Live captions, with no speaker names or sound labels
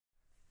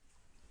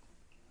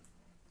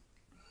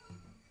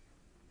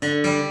There's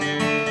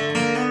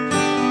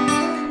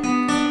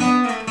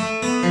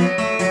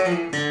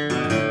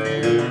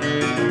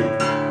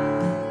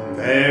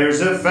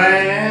a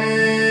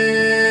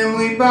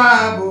family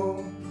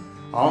Bible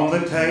on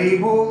the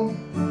table.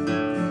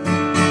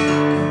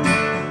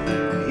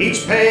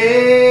 Each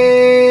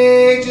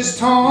page is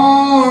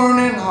torn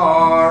and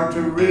hard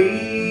to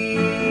read,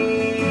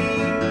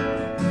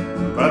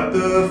 but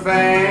the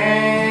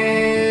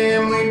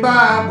family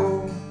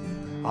Bible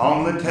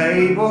on the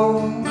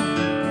table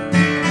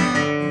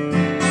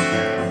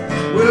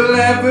will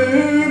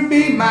ever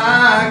be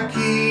my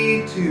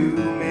key to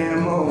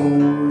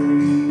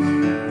memory.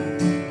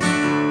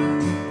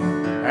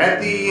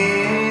 At the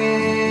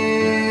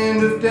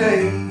end of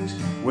days,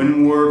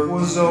 when work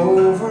was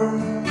over,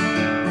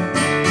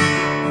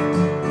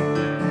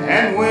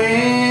 and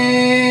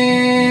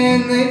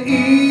when the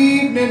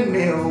evening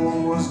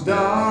meal was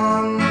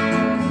done,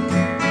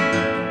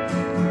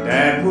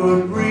 Dad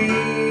would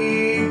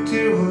read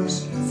to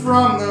us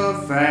from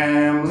the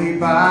family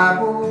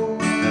Bible,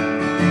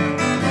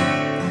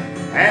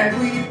 and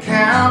we'd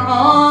count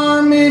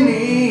our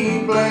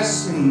many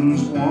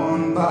blessings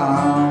one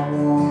by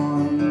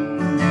one.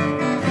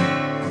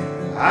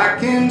 I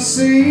can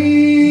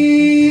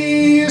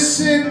see you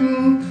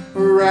sitting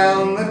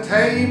around the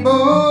table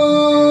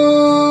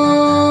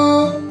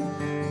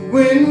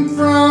when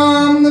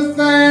from the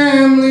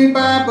family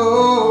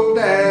Bible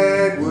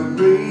Dad would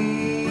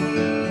read.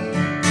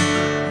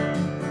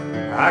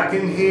 I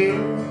can hear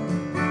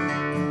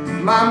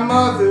my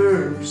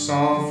mother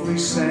softly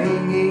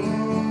singing,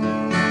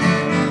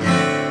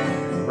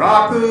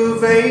 Rock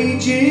of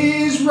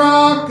ages,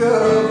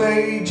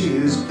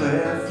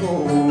 cleft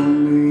for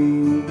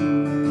me.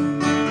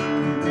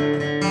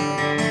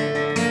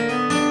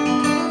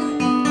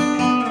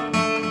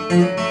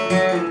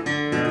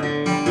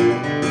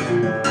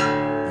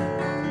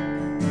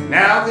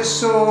 Now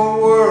this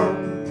old world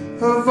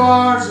of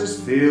ours is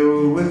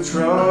filled with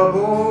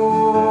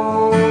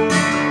trouble,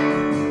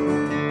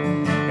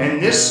 and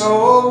this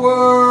old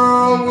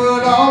world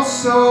would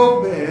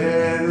also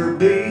better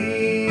be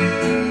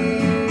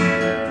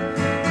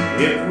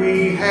if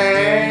we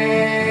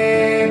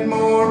had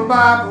more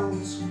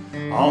Bibles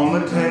on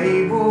the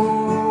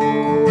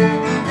table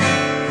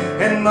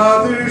and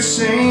mothers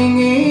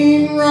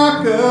singing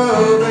Rock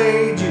of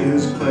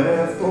Ages,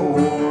 cleft for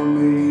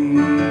me.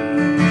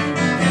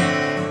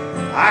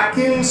 I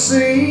can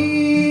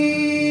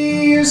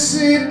see you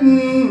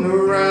sitting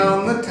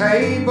around the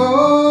table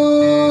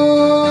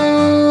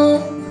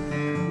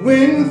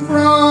when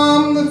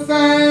from the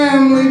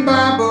family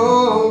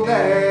Bible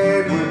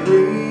Dad would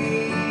read.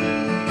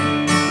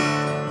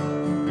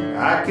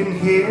 I can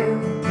hear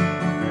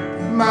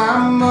my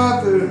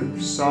mother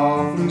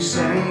softly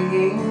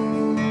singing,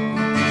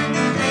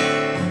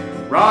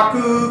 Rock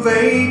of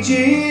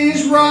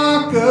ages,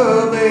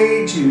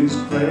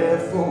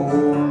 cleft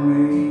for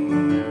me.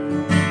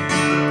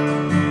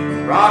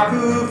 Rock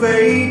of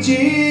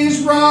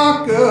ages,